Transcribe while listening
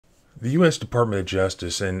The U.S. Department of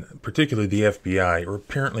Justice, and particularly the FBI, are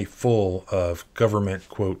apparently full of government,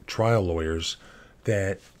 quote, trial lawyers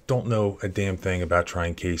that don't know a damn thing about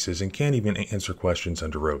trying cases and can't even answer questions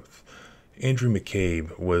under oath. Andrew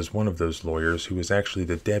McCabe was one of those lawyers who was actually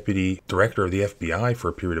the deputy director of the FBI for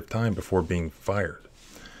a period of time before being fired.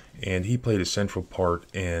 And he played a central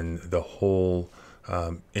part in the whole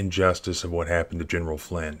injustice of what happened to General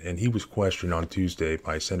Flynn. And he was questioned on Tuesday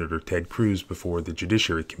by Senator Ted Cruz before the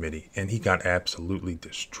Judiciary Committee, and he got absolutely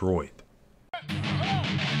destroyed.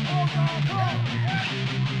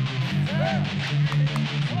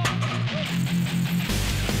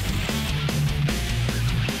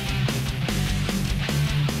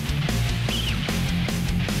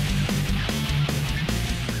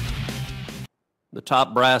 The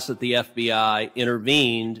top brass at the FBI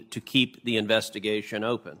intervened to keep the investigation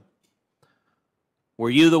open. Were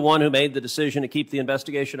you the one who made the decision to keep the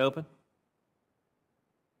investigation open?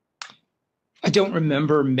 I don't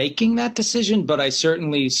remember making that decision, but I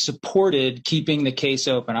certainly supported keeping the case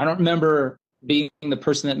open. I don't remember being the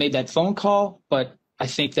person that made that phone call, but I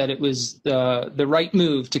think that it was the right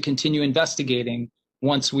move to continue investigating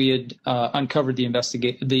once we had uncovered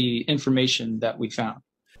the information that we found.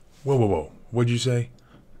 Whoa, whoa, whoa. What'd you say?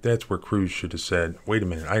 That's where Cruz should have said, wait a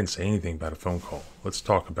minute, I didn't say anything about a phone call. Let's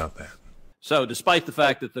talk about that. So despite the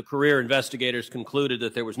fact that the career investigators concluded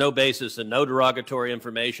that there was no basis and no derogatory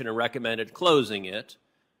information and recommended closing it,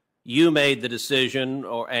 you made the decision,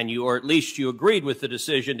 or at least you agreed with the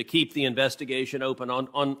decision to keep the investigation open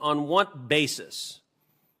on what basis?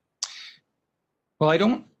 Well, I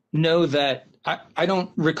don't know that. I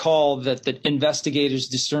don't recall that the investigators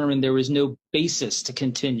determined there was no basis to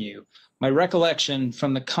continue. My recollection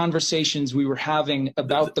from the conversations we were having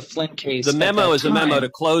about the Flynn case. The memo is a memo to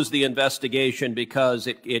close the investigation because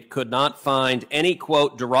it could not find any,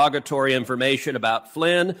 quote, derogatory information about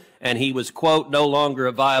Flynn, and he was, quote, no longer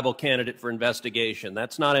a viable candidate for investigation.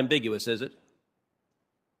 That's not ambiguous, is it?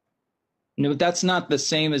 No, that's not the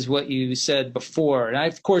same as what you said before. And I,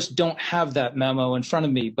 of course, don't have that memo in front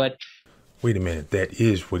of me, but. Wait a minute, that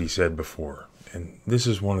is what he said before. And this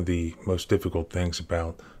is one of the most difficult things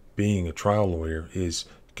about being a trial lawyer is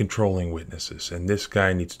controlling witnesses. And this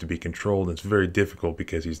guy needs to be controlled. It's very difficult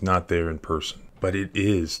because he's not there in person. But it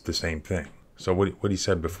is the same thing. So what he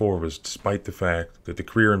said before was, despite the fact that the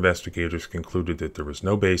career investigators concluded that there was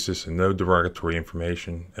no basis and no derogatory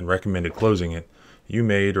information and recommended closing it, you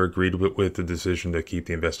made or agreed with the decision to keep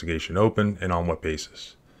the investigation open, and on what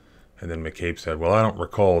basis? And then McCabe said, well, I don't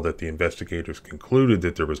recall that the investigators concluded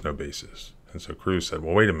that there was no basis. And so Cruz said,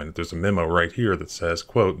 well, wait a minute, there's a memo right here that says,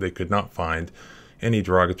 quote, they could not find any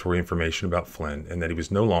derogatory information about Flynn and that he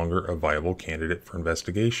was no longer a viable candidate for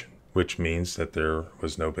investigation, which means that there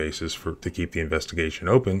was no basis to keep the investigation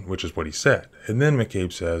open, which is what he said. And then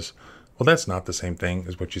McCabe says, well, that's not the same thing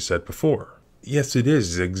as what you said before. Yes, it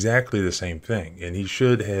is exactly the same thing. And he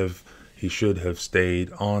should have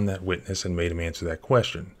stayed on that witness and made him answer that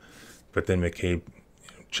question. But then McCabe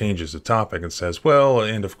changes the topic and says, well,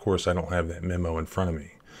 and of course I don't have that memo in front of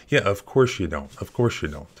me. Yeah, of course you don't. Of course you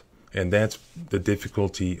don't. And that's the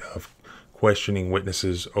difficulty of questioning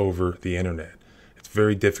witnesses over the internet. It's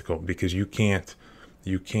very difficult because you can't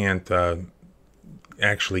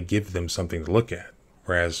actually give them something to look at.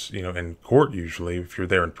 Whereas, in court, usually, if you're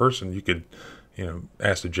there in person, you could,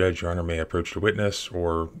 ask the judge, Your Honor, may I approach the witness,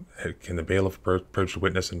 or can the bailiff approach the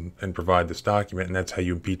witness and provide this document? And that's how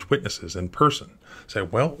you impeach witnesses in person. Say,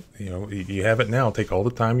 well, you have it now. Take all the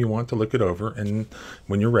time you want to look it over. And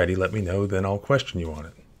when you're ready, let me know. Then I'll question you on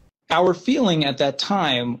it. Our feeling at that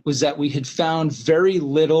time was that we had found very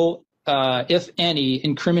little, if any,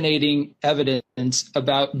 incriminating evidence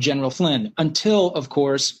about General Flynn until, of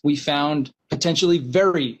course, we found potentially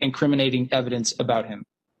very incriminating evidence about him.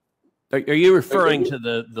 Are you referring to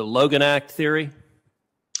the Logan Act theory?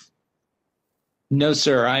 No,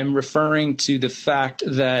 sir. I'm referring to the fact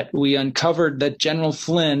that we uncovered that General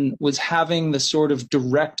Flynn was having the sort of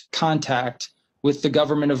direct contact with the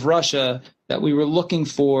government of Russia that we were looking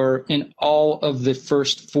for in all of the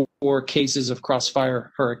first four cases of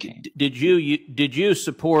Crossfire Hurricane. Did you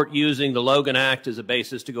support using the Logan Act as a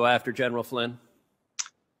basis to go after General Flynn?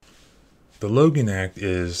 The Logan Act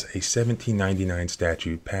is a 1799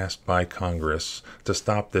 statute passed by Congress to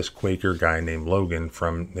stop this Quaker guy named Logan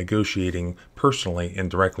from negotiating personally and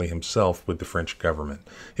directly himself with the French government.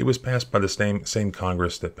 It was passed by the same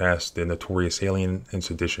Congress that passed the notorious Alien and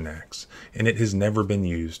Sedition Acts, and it has never been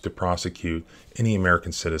used to prosecute any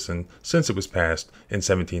American citizen since it was passed in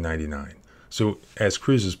 1799. So, as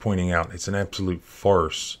Cruz is pointing out, it's an absolute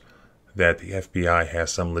farce that the FBI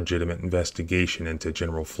has some legitimate investigation into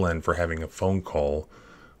General Flynn for having a phone call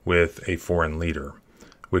with a foreign leader,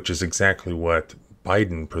 which is exactly what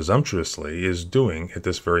Biden presumptuously is doing at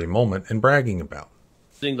this very moment and bragging about.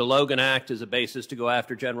 Using the Logan Act as a basis to go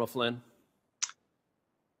after General Flynn?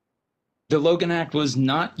 The Logan Act was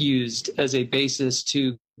not used as a basis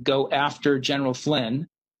to go after General Flynn.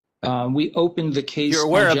 We opened the case. You're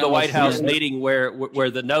aware of the White Flynn. House meeting where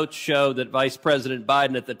the notes show that Vice President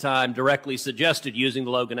Biden at the time directly suggested using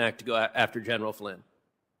the Logan Act to go after General Flynn?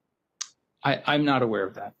 I'm not aware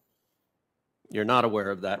of that. You're not aware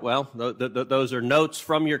of that. Well, those are notes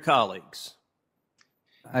from your colleagues.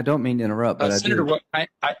 I don't mean to interrupt, but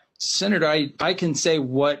Senator, I can say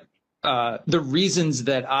what the reasons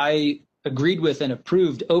that I agreed with and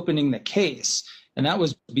approved opening the case. And that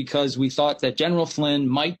was because we thought that General Flynn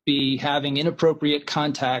might be having inappropriate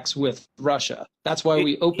contacts with Russia. That's why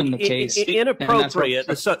we opened the case.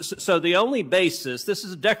 Inappropriate. So the only basis, this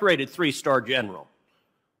is a decorated three-star general.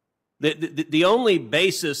 The only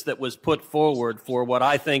basis that was put forward for what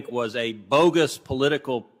I think was a bogus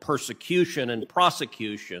political persecution and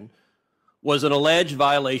prosecution was an alleged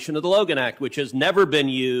violation of the Logan Act, which has never been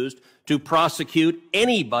used to prosecute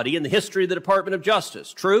anybody in the history of the Department of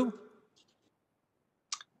Justice. True?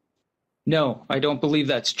 No, I don't believe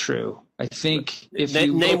that's true. I think if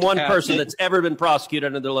you name one person that's ever been prosecuted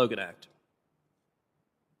under the Logan Act.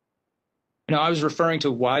 No, I was referring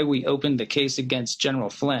to why we opened the case against General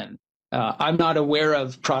Flynn. I'm not aware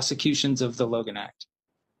of prosecutions of the Logan Act.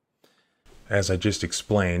 As I just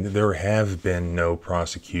explained, there have been no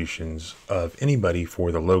prosecutions of anybody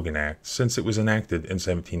for the Logan Act since it was enacted in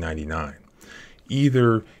 1799.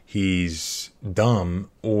 Either he's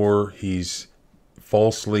dumb or he's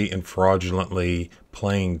falsely and fraudulently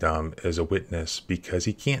playing dumb as a witness because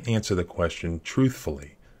he can't answer the question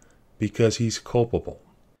truthfully because he's culpable.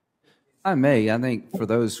 I think for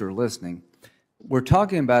those who are listening, we're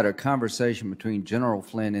talking about a conversation between General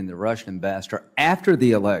Flynn and the Russian ambassador after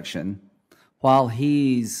the election while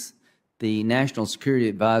he's the national security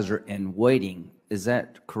advisor in waiting. Is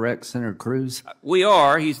that correct, Senator Cruz? We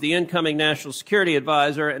are. He's the incoming national security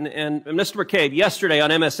advisor. And Mr. McCabe, yesterday on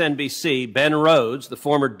MSNBC, Ben Rhodes, the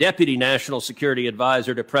former deputy national security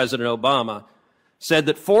advisor to President Obama, said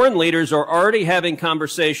that foreign leaders are already having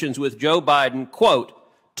conversations with Joe Biden, quote,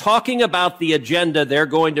 talking about the agenda they're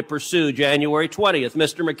going to pursue January 20th.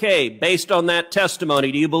 Mr. McCabe, based on that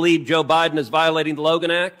testimony, do you believe Joe Biden is violating the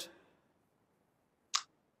Logan Act?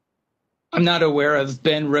 I'm not aware of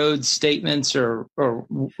Ben Rhodes' statements or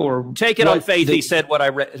take it on faith he said what I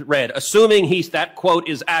read. Assuming that quote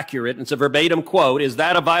is accurate, and it's a verbatim quote, is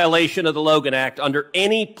that a violation of the Logan Act under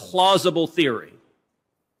any plausible theory?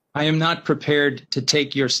 I am not prepared to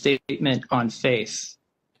take your statement on faith.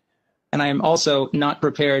 And I am also not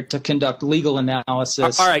prepared to conduct legal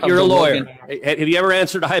analysis. All right, you're a lawyer. Have you ever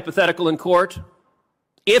answered a hypothetical in court?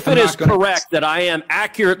 If it is correct that I am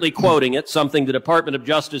accurately quoting it, something the Department of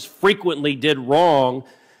Justice frequently did wrong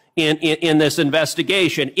in this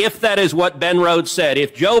investigation, if that is what Ben Rhodes said,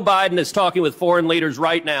 if Joe Biden is talking with foreign leaders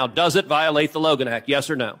right now, does it violate the Logan Act, yes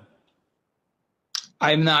or no?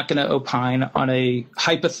 I'm not going to opine on a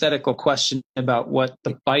hypothetical question about what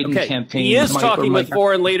the Biden campaign He is talking with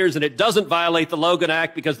foreign leaders, and it doesn't violate the Logan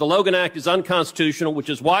Act because the Logan Act is unconstitutional, which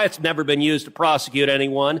is why it's never been used to prosecute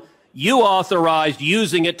anyone. You authorized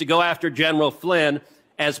using it to go after General Flynn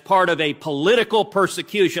as part of a political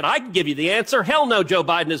persecution. I can give you the answer. Hell no, Joe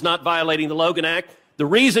Biden is not violating the Logan Act. The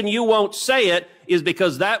reason you won't say it is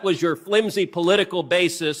because that was your flimsy political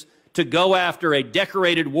basis to go after a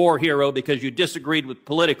decorated war hero because you disagreed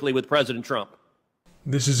politically with President Trump.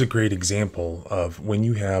 This is a great example of when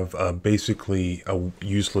you have basically a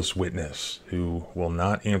useless witness who will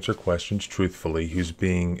not answer questions truthfully, who's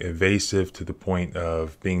being evasive to the point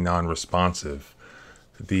of being non-responsive.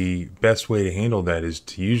 The best way to handle that is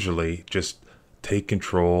to usually just take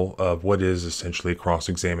control of what is essentially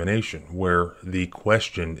cross-examination, where the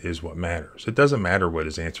question is what matters. It doesn't matter what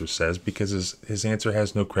his answer says because his answer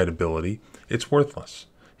has no credibility. It's worthless.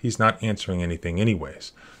 He's not answering anything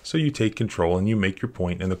anyways. So you take control and you make your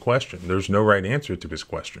point in the question. There's no right answer to his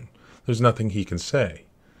question. There's nothing he can say.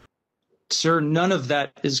 Sir, none of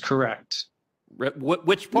that is correct.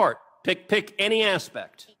 Which part? Pick any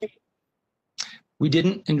aspect. We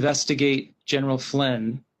didn't investigate General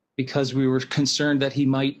Flynn because we were concerned that he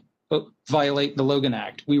might violate the Logan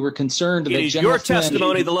Act. We were concerned that General Flynn... Your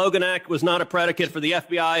testimony, the Logan Act was not a predicate for the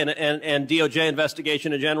FBI and DOJ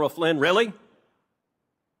investigation of General Flynn. Really?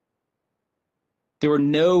 There were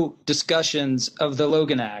no discussions of the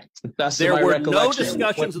Logan Act. There were no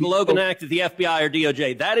discussions of the Logan Act at the FBI or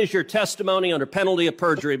DOJ. That is your testimony under penalty of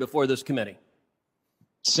perjury before this committee.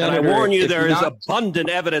 Senator, and I warn you, there is abundant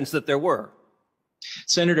evidence that there were.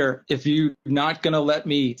 Senator, if you're not going to let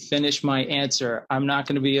me finish my answer, I'm not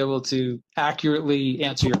going to be able to accurately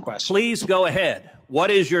answer your question. Please go ahead.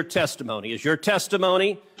 What is your testimony? Is your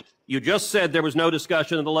testimony, you just said there was no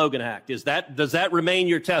discussion of the Logan Act. Does that remain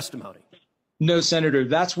your testimony? No, Senator,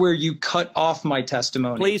 that's where you cut off my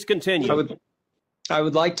testimony. Please continue. I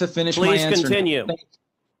would like to finish my answer. Please continue.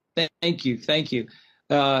 Thank you. Thank you.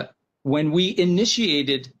 When we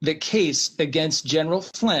initiated the case against General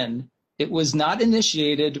Flynn, it was not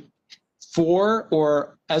initiated for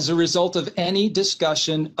or as a result of any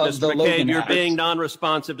discussion of the Logan Act. You're being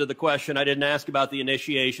non-responsive to the question. I didn't ask about the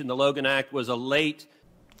initiation. The Logan Act was a late...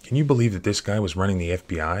 Can you believe that this guy was running the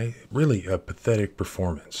FBI? Really a pathetic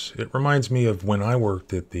performance. It reminds me of when I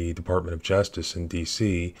worked at the Department of Justice in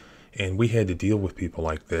D.C., and we had to deal with people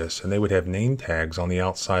like this, and they would have name tags on the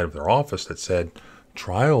outside of their office that said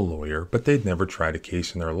trial lawyer, but they'd never tried a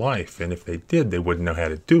case in their life, and if they did, they wouldn't know how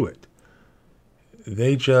to do it.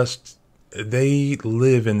 They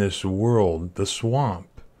live in this world, the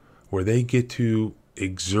swamp, where they get to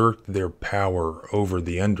exert their power over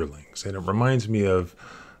the underlings. And it reminds me of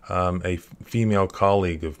a female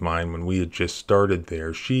colleague of mine when we had just started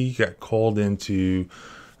there. She got called into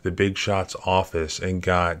the big shot's office and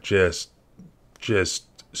got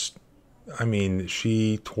I mean,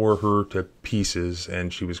 she tore her to pieces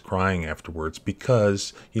and she was crying afterwards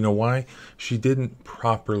because, you know why? She didn't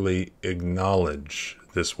properly acknowledge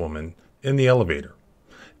this woman in the elevator.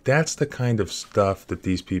 That's the kind of stuff that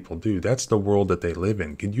these people do. That's the world that they live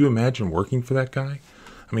in. Could you imagine working for that guy?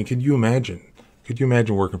 I mean, could you imagine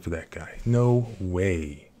working for that guy? No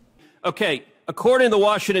way. Okay. According to the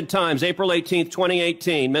Washington Times, April 18th,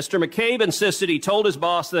 2018, Mr. McCabe insisted he told his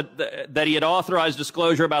boss that he had authorized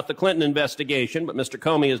disclosure about the Clinton investigation, but Mr.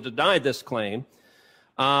 Comey has denied this claim.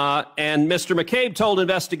 And Mr. McCabe told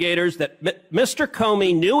investigators that Mr.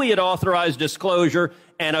 Comey knew he had authorized disclosure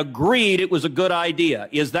and agreed it was a good idea.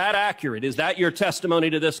 Is that accurate? Is that your testimony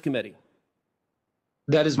to this committee?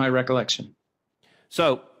 That is my recollection.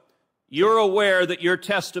 So you're aware that your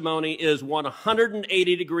testimony is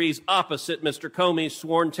 180 degrees opposite Mr. Comey's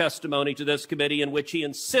sworn testimony to this committee, in which he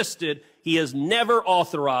insisted he has never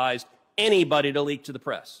authorized anybody to leak to the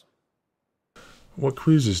press. What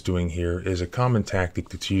Cruz is doing here is a common tactic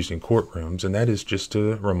that's used in courtrooms, and that is just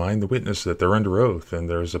to remind the witness that they're under oath and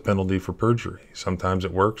there's a penalty for perjury. Sometimes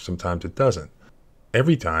it works, sometimes it doesn't.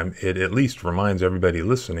 Every time, it at least reminds everybody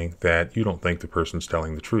listening that you don't think the person's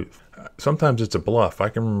telling the truth. Sometimes it's a bluff. I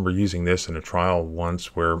can remember using this in a trial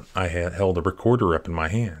once where I had held a recorder up in my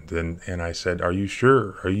hand, and I said, "Are you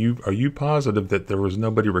sure? Are you positive that there was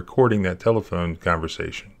nobody recording that telephone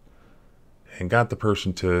conversation?" And got the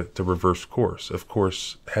person to reverse course. Of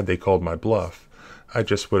course, had they called my bluff, I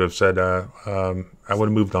just would have said, I would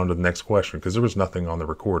have moved on to the next question because there was nothing on the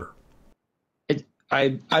recorder.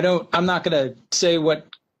 I'm not going to say what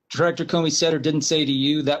Director Comey said or didn't say to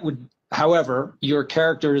you. That would, however, your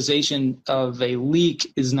characterization of a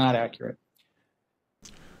leak is not accurate.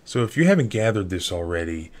 So if you haven't gathered this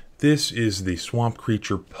already, this is the swamp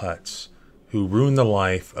creature Putz, who ruined the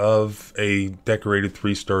life of a decorated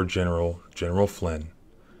 3-star general, General Flynn,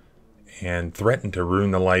 and threatened to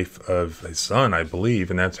ruin the life of his son, I believe,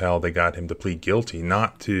 and that's how they got him to plead guilty,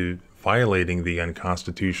 not to violating the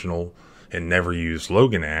unconstitutional and never used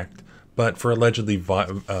Logan Act, but for allegedly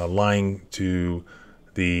lying to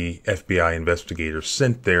the FBI investigators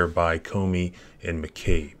sent there by Comey and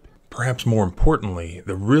McCabe. Perhaps more importantly,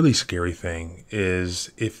 the really scary thing is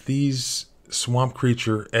if these swamp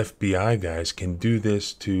creature FBI guys can do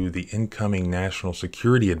this to the incoming national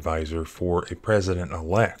security advisor for a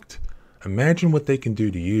president-elect, imagine what they can do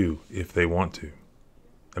to you if they want to.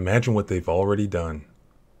 Imagine what they've already done.